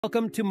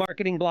Welcome to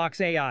Marketing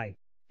Blocks AI.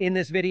 In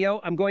this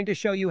video, I'm going to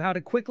show you how to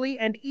quickly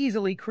and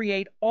easily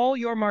create all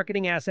your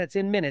marketing assets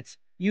in minutes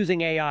using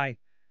AI.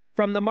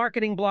 From the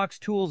Marketing Blocks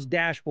Tools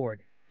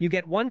dashboard, you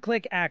get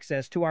one-click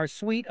access to our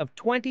suite of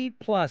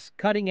 20-plus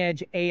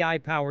cutting-edge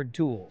AI-powered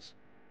tools.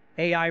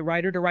 AI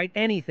Writer to write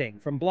anything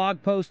from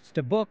blog posts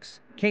to books,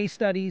 case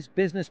studies,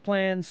 business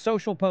plans,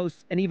 social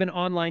posts, and even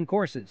online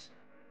courses.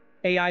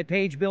 AI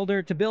Page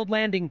Builder to build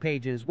landing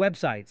pages,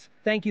 websites,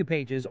 thank you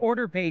pages,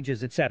 order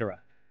pages, etc.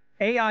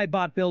 AI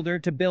Bot Builder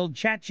to build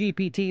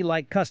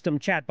ChatGPT-like custom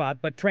chatbot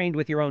but trained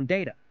with your own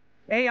data.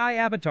 AI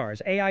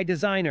Avatars, AI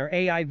Designer,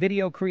 AI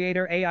Video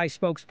Creator, AI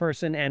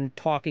Spokesperson, and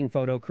Talking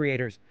Photo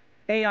Creators.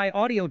 AI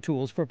Audio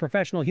Tools for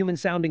professional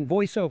human-sounding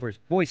voiceovers,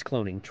 voice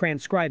cloning,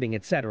 transcribing,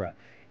 etc.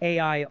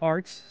 AI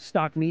Arts,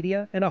 Stock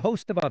Media, and a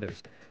host of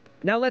others.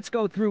 Now let's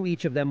go through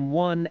each of them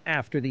one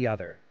after the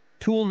other.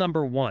 Tool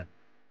number 1.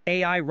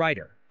 AI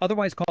Writer,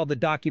 otherwise called the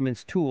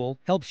Documents tool,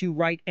 helps you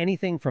write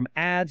anything from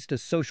ads to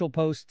social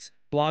posts,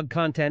 blog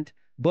content,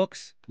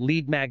 books,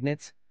 lead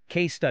magnets,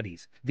 case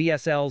studies,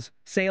 VSLs,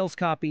 sales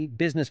copy,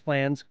 business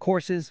plans,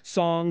 courses,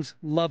 songs,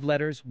 love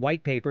letters,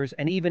 white papers,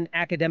 and even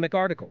academic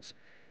articles.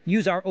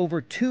 Use our over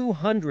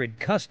 200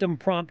 custom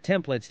prompt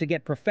templates to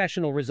get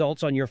professional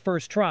results on your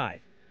first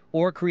try,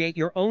 or create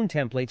your own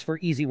templates for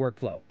easy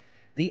workflow.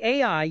 The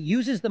AI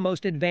uses the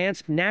most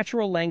advanced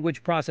natural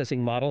language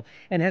processing model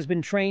and has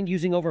been trained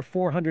using over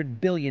 400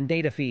 billion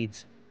data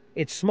feeds.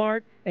 It's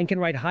smart and can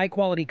write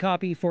high-quality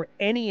copy for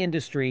any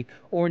industry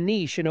or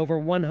niche in over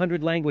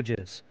 100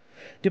 languages.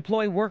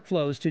 Deploy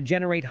workflows to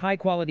generate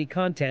high-quality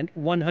content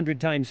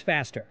 100 times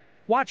faster.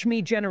 Watch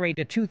me generate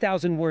a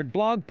 2,000-word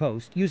blog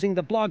post using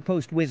the blog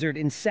post wizard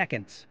in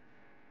seconds.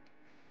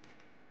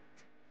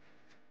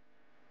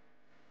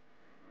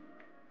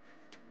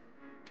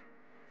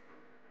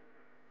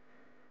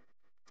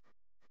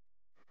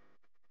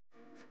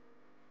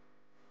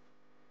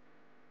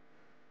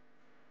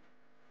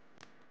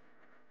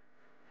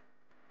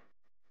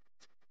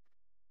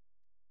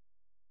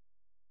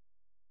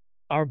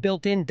 Our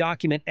built-in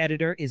document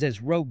editor is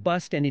as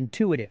robust and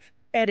intuitive.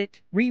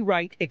 Edit,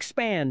 rewrite,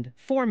 expand,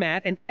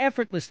 format, and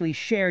effortlessly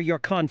share your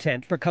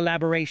content for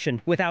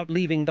collaboration without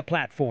leaving the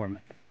platform.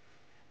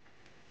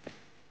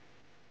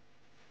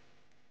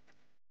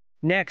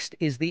 Next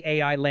is the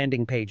AI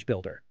Landing Page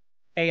Builder.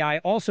 AI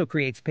also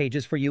creates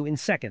pages for you in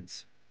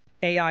seconds.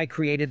 AI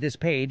created this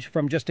page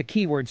from just a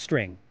keyword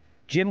string.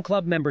 Gym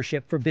club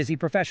membership for busy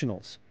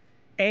professionals.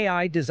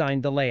 AI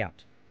designed the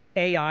layout.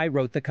 AI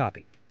wrote the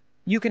copy.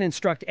 You can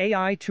instruct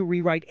AI to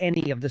rewrite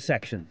any of the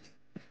sections.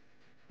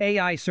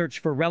 AI searched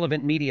for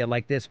relevant media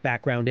like this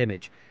background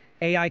image.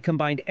 AI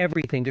combined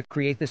everything to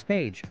create this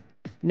page.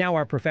 Now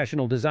our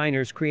professional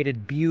designers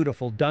created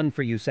beautiful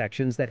done-for-you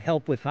sections that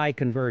help with high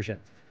conversion.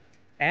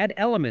 Add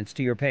elements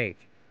to your page.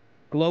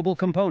 Global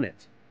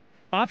components.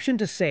 Option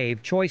to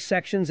save choice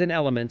sections and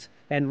elements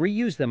and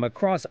reuse them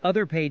across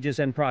other pages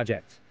and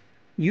projects.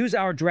 Use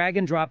our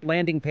drag-and-drop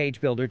landing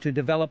page builder to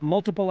develop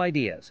multiple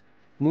ideas.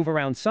 Move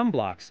around some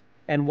blocks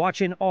and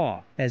watch in awe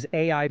as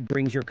AI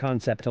brings your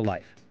concept to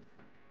life.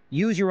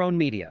 Use your own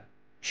media.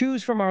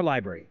 Choose from our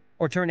library,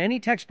 or turn any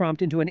text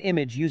prompt into an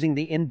image using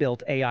the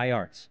inbuilt AI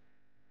Arts.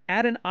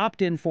 Add an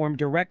opt-in form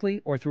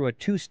directly or through a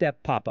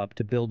two-step pop-up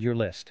to build your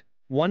list.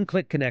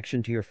 One-click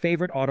connection to your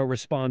favorite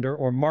autoresponder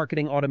or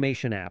marketing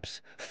automation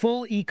apps.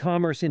 Full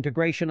e-commerce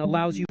integration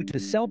allows you to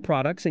sell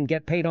products and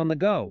get paid on the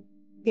go.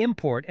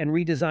 Import and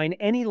redesign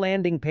any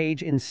landing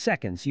page in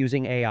seconds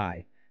using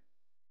AI.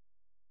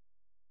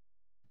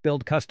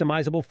 Build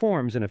customizable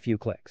forms in a few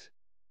clicks.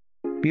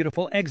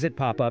 Beautiful exit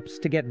pop-ups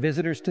to get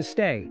visitors to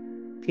stay.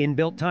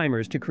 Inbuilt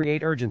timers to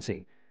create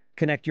urgency.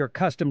 Connect your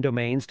custom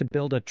domains to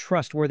build a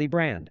trustworthy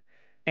brand.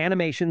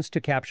 Animations to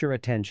capture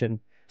attention.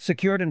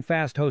 Secured and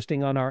fast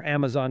hosting on our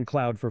Amazon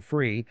cloud for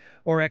free,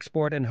 or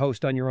export and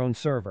host on your own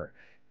server.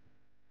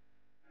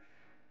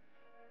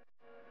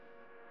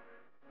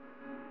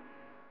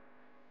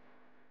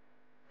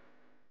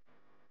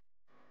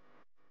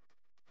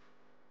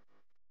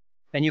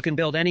 And you can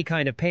build any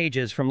kind of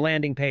pages from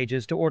landing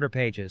pages to order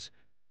pages,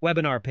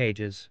 webinar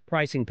pages,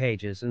 pricing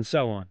pages, and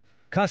so on.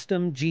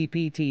 Custom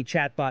GPT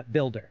Chatbot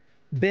Builder.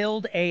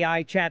 Build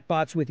AI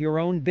chatbots with your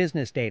own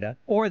business data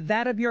or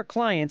that of your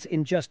clients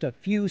in just a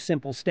few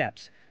simple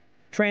steps.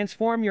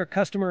 Transform your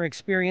customer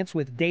experience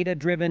with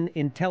data-driven,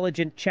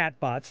 intelligent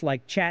chatbots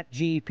like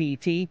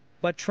ChatGPT,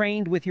 but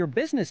trained with your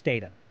business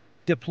data.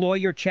 Deploy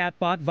your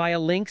chatbot via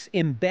links,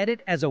 embed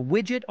it as a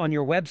widget on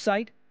your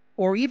website,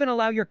 or even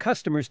allow your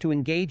customers to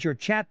engage your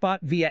chatbot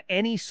via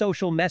any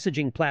social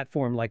messaging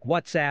platform like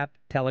WhatsApp,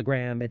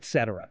 Telegram,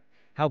 etc.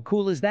 How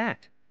cool is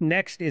that?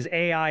 Next is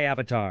AI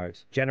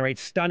Avatars. Generate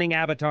stunning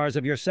avatars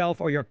of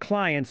yourself or your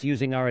clients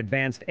using our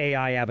advanced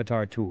AI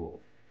Avatar tool.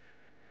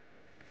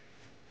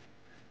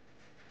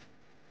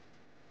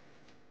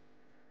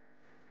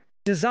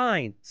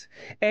 Designs.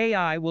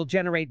 AI will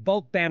generate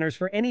bulk banners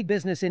for any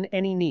business in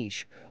any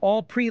niche,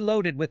 all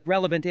preloaded with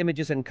relevant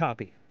images and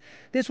copy.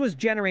 This was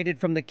generated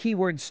from the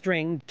keyword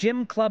string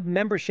Gym Club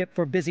Membership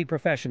for Busy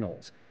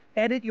Professionals.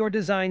 Edit your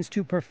designs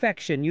to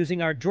perfection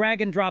using our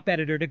drag-and-drop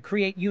editor to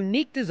create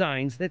unique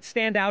designs that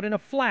stand out in a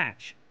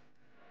flash.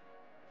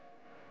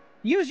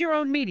 Use your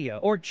own media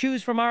or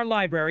choose from our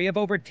library of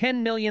over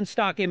 10 million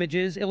stock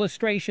images,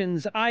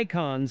 illustrations,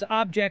 icons,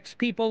 objects,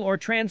 people, or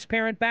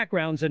transparent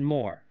backgrounds, and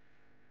more.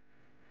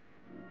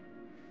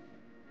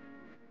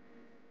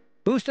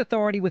 Boost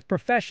authority with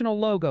professional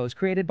logos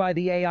created by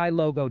the AI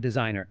logo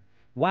designer.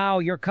 Wow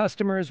your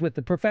customers with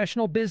the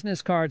professional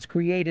business cards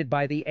created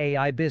by the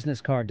AI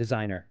business card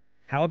designer.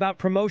 How about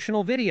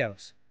promotional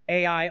videos?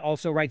 AI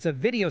also writes a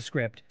video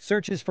script,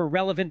 searches for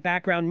relevant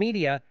background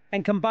media,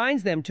 and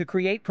combines them to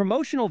create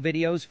promotional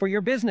videos for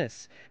your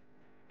business.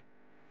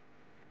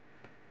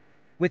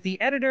 With the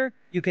editor,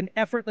 you can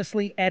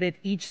effortlessly edit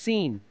each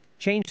scene,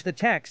 change the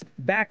text,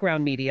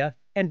 background media,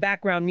 and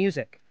background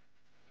music.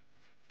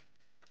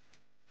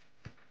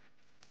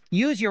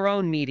 Use your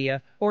own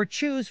media or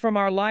choose from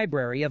our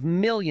library of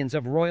millions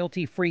of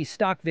royalty-free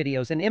stock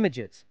videos and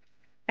images.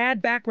 Add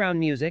background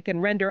music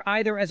and render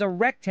either as a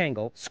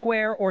rectangle,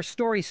 square, or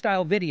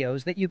story-style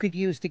videos that you could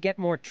use to get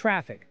more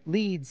traffic,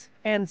 leads,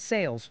 and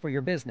sales for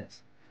your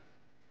business.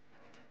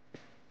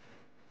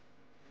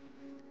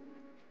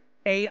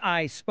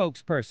 AI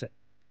spokesperson,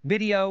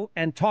 video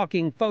and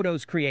talking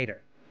photos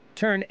creator.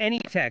 Turn any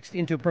text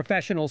into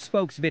professional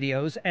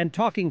SpokesVideos and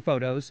talking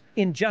photos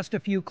in just a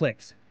few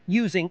clicks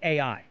using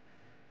AI.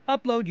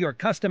 Upload your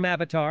custom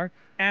avatar,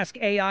 ask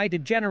AI to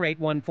generate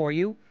one for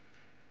you,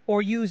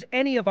 or use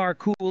any of our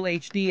cool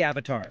HD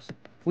avatars.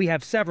 We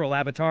have several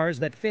avatars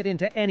that fit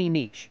into any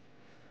niche.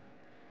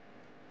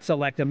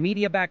 Select a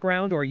media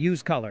background or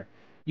use color.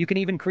 You can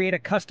even create a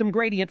custom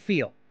gradient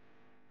feel.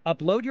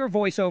 Upload your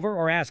voiceover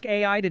or ask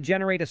AI to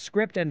generate a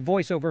script and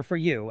voiceover for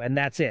you, and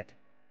that's it.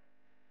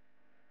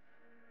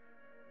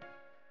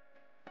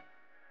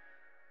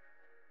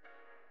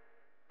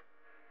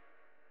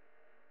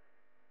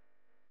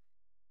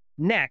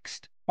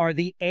 Next are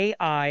the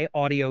AI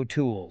audio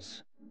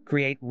tools.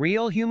 Create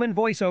real human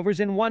voiceovers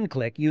in one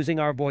click using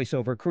our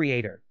voiceover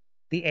creator.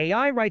 The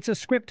AI writes a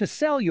script to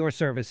sell your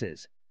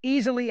services.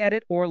 Easily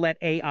edit or let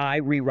AI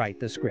rewrite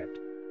the script.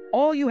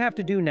 All you have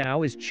to do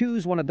now is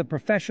choose one of the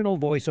professional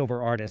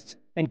voiceover artists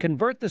and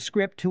convert the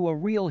script to a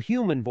real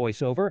human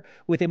voiceover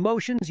with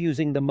emotions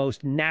using the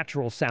most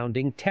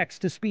natural-sounding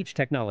text-to-speech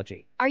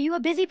technology. Are you a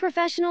busy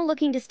professional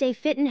looking to stay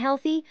fit and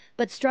healthy,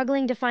 but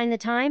struggling to find the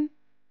time?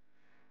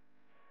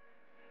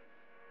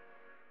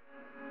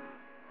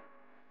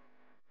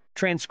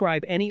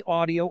 Transcribe any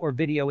audio or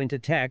video into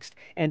text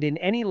and in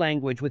any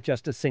language with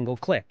just a single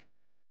click.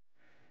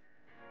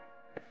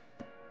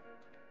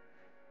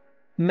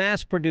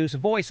 Mass-produce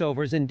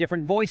voiceovers in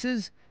different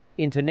voices,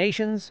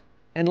 intonations,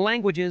 and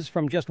languages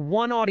from just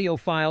one audio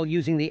file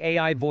using the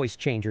AI voice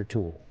changer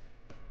tool.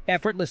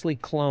 Effortlessly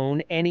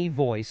clone any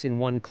voice in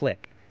one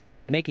click,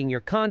 making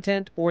your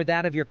content or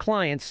that of your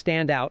clients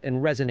stand out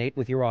and resonate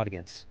with your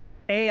audience.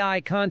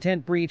 AI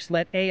content briefs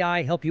let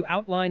AI help you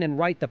outline and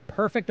write the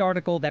perfect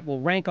article that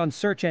will rank on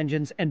search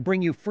engines and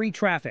bring you free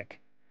traffic.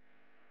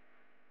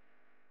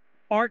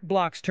 Art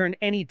blocks turn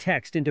any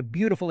text into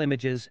beautiful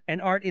images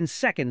and art in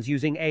seconds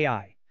using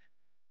AI.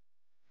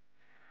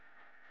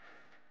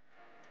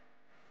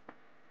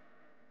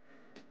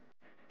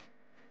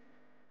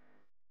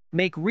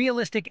 Make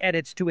realistic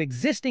edits to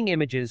existing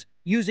images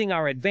using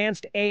our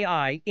advanced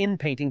AI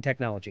in-painting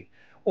technology,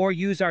 or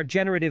use our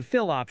generative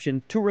fill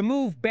option to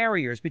remove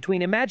barriers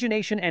between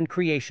imagination and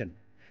creation.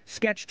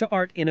 Sketch to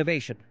art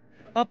innovation.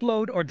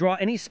 Upload or draw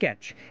any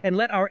sketch and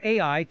let our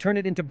AI turn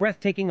it into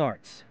breathtaking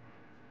arts.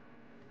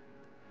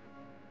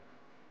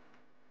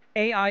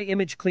 AI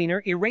Image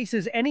Cleaner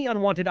erases any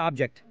unwanted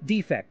object,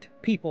 defect,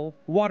 people,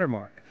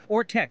 watermark,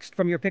 or text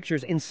from your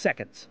pictures in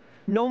seconds.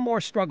 No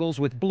more struggles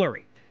with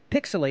blurry,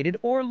 pixelated,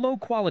 or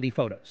low-quality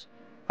photos.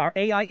 Our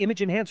AI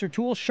Image Enhancer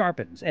tool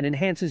sharpens and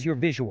enhances your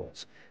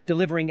visuals,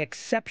 delivering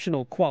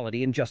exceptional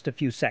quality in just a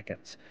few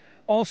seconds.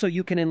 Also,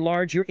 you can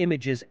enlarge your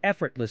images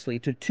effortlessly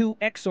to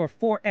 2x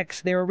or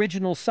 4x their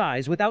original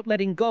size without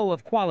letting go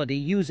of quality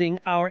using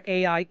our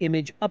AI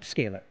Image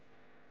Upscaler.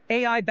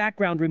 AI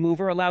Background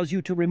Remover allows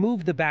you to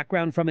remove the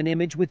background from an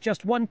image with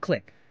just one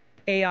click.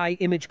 AI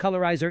Image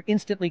Colorizer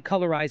instantly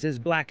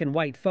colorizes black and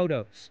white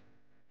photos.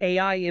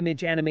 AI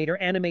Image Animator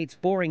animates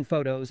boring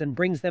photos and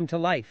brings them to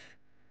life.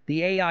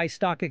 The AI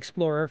Stock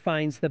Explorer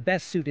finds the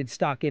best-suited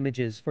stock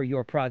images for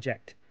your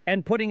project.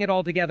 And putting it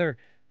all together,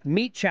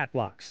 meet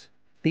ChatBlocks,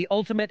 the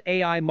ultimate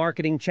AI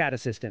marketing chat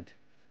assistant.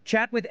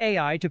 Chat with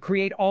AI to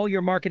create all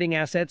your marketing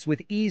assets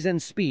with ease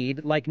and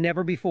speed like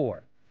never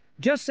before.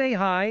 Just say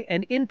hi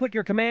and input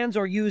your commands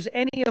or use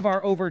any of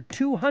our over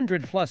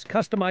 200+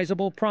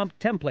 customizable prompt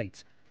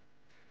templates.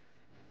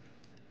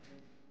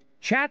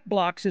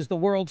 ChatBlocks is the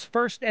world's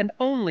first and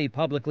only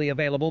publicly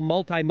available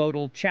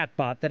multimodal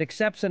chatbot that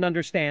accepts and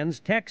understands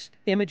text,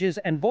 images,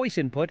 and voice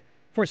input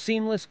for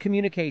seamless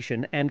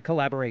communication and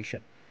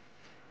collaboration.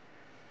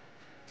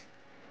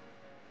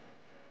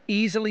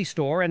 Easily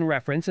store and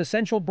reference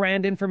essential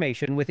brand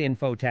information with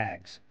info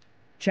tags.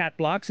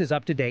 ChatBlocks is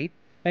up to date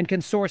and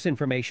can source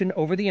information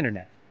over the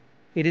internet.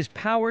 It is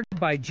powered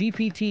by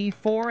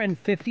GPT-4 and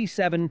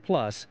 57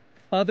 plus,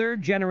 other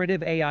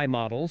generative AI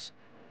models,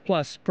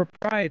 plus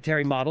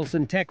proprietary models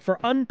and tech for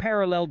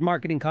unparalleled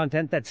marketing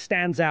content that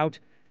stands out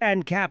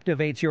and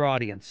captivates your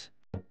audience.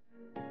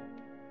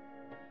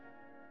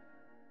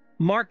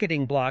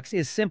 Marketing Blocks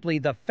is simply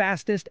the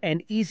fastest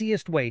and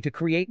easiest way to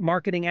create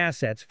marketing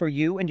assets for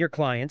you and your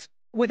clients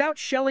without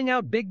shelling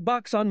out big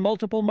bucks on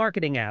multiple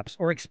marketing apps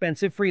or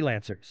expensive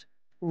freelancers.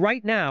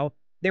 Right now,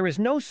 there is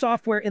no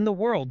software in the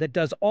world that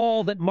does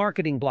all that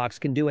Marketing Blocks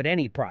can do at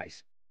any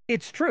price.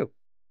 It's true.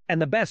 And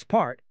the best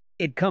part,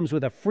 it comes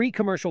with a free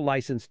commercial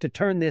license to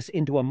turn this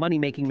into a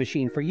money-making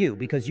machine for you,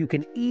 because you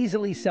can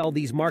easily sell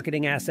these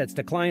marketing assets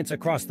to clients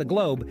across the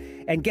globe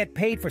and get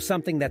paid for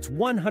something that's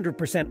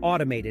 100%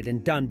 automated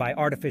and done by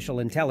artificial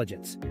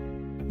intelligence.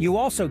 You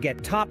also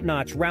get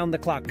top-notch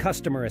round-the-clock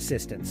customer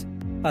assistance,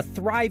 a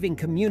thriving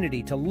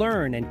community to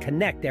learn and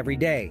connect every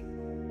day,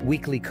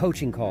 weekly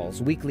coaching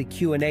calls, weekly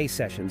Q&A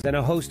sessions, and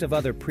a host of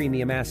other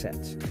premium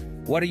assets.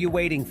 What are you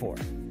waiting for?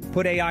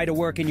 Put AI to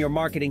work in your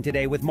marketing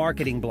today with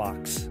Marketing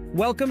Blocks.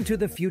 Welcome to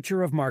the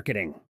future of marketing.